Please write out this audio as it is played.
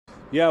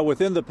Yeah,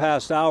 within the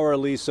past hour,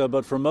 Lisa,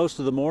 but for most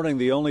of the morning,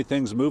 the only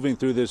things moving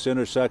through this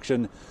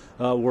intersection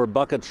were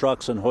bucket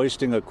trucks and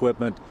hoisting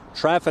equipment.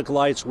 Traffic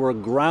lights were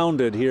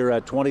grounded here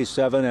at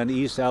 27 and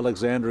East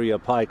Alexandria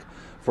Pike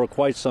for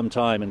quite some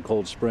time in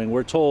Cold Spring.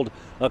 We're told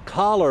a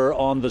collar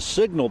on the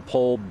signal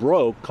pole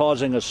broke,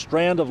 causing a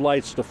strand of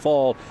lights to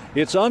fall.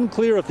 It's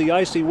unclear if the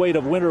icy weight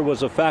of winter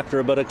was a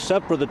factor, but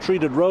except for the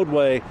treated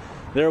roadway,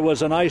 there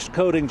was an ice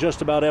coating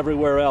just about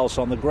everywhere else,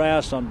 on the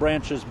grass, on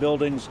branches,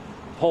 buildings,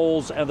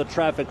 poles, and the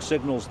traffic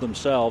signals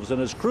themselves.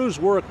 And as crews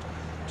worked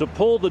to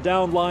pull the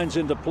down lines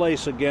into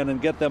place again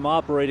and get them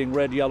operating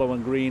red, yellow,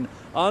 and green,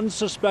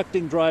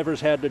 unsuspecting drivers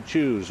had to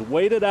choose,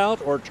 wait it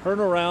out or turn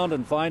around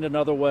and find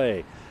another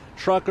way.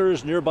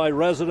 Truckers, nearby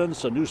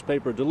residents, a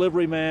newspaper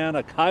delivery man,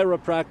 a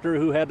chiropractor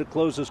who had to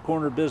close his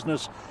corner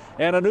business,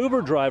 and an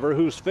Uber driver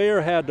whose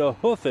fare had to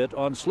hoof it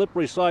on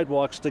slippery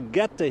sidewalks to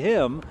get to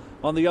him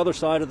on the other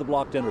side of the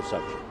blocked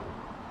intersection.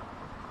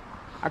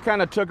 I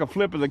kind of took a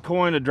flip of the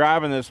coin of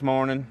driving this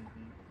morning.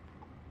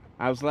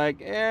 I was like,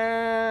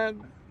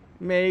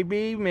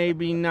 maybe,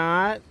 maybe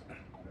not.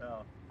 Yeah.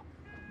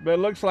 But it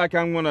looks like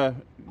I'm gonna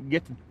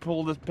get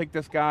to pick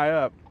this guy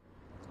up.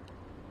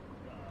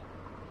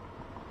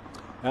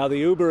 Now the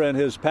Uber and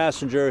his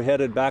passenger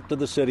headed back to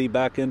the city,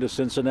 back into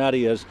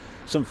Cincinnati, as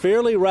some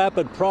fairly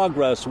rapid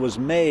progress was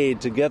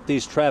made to get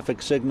these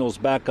traffic signals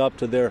back up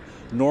to their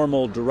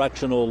normal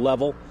directional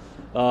level.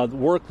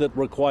 Work that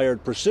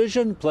required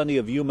precision, plenty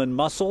of human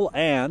muscle,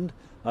 and,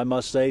 I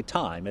must say,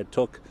 time. It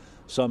took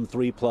some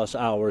 3+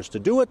 hours to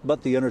do it,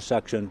 but the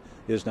intersection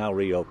is now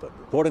reopened.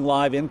 Reporting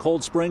live in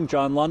Cold Spring,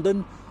 John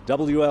London,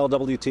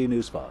 WLWT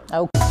News 5.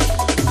 Okay.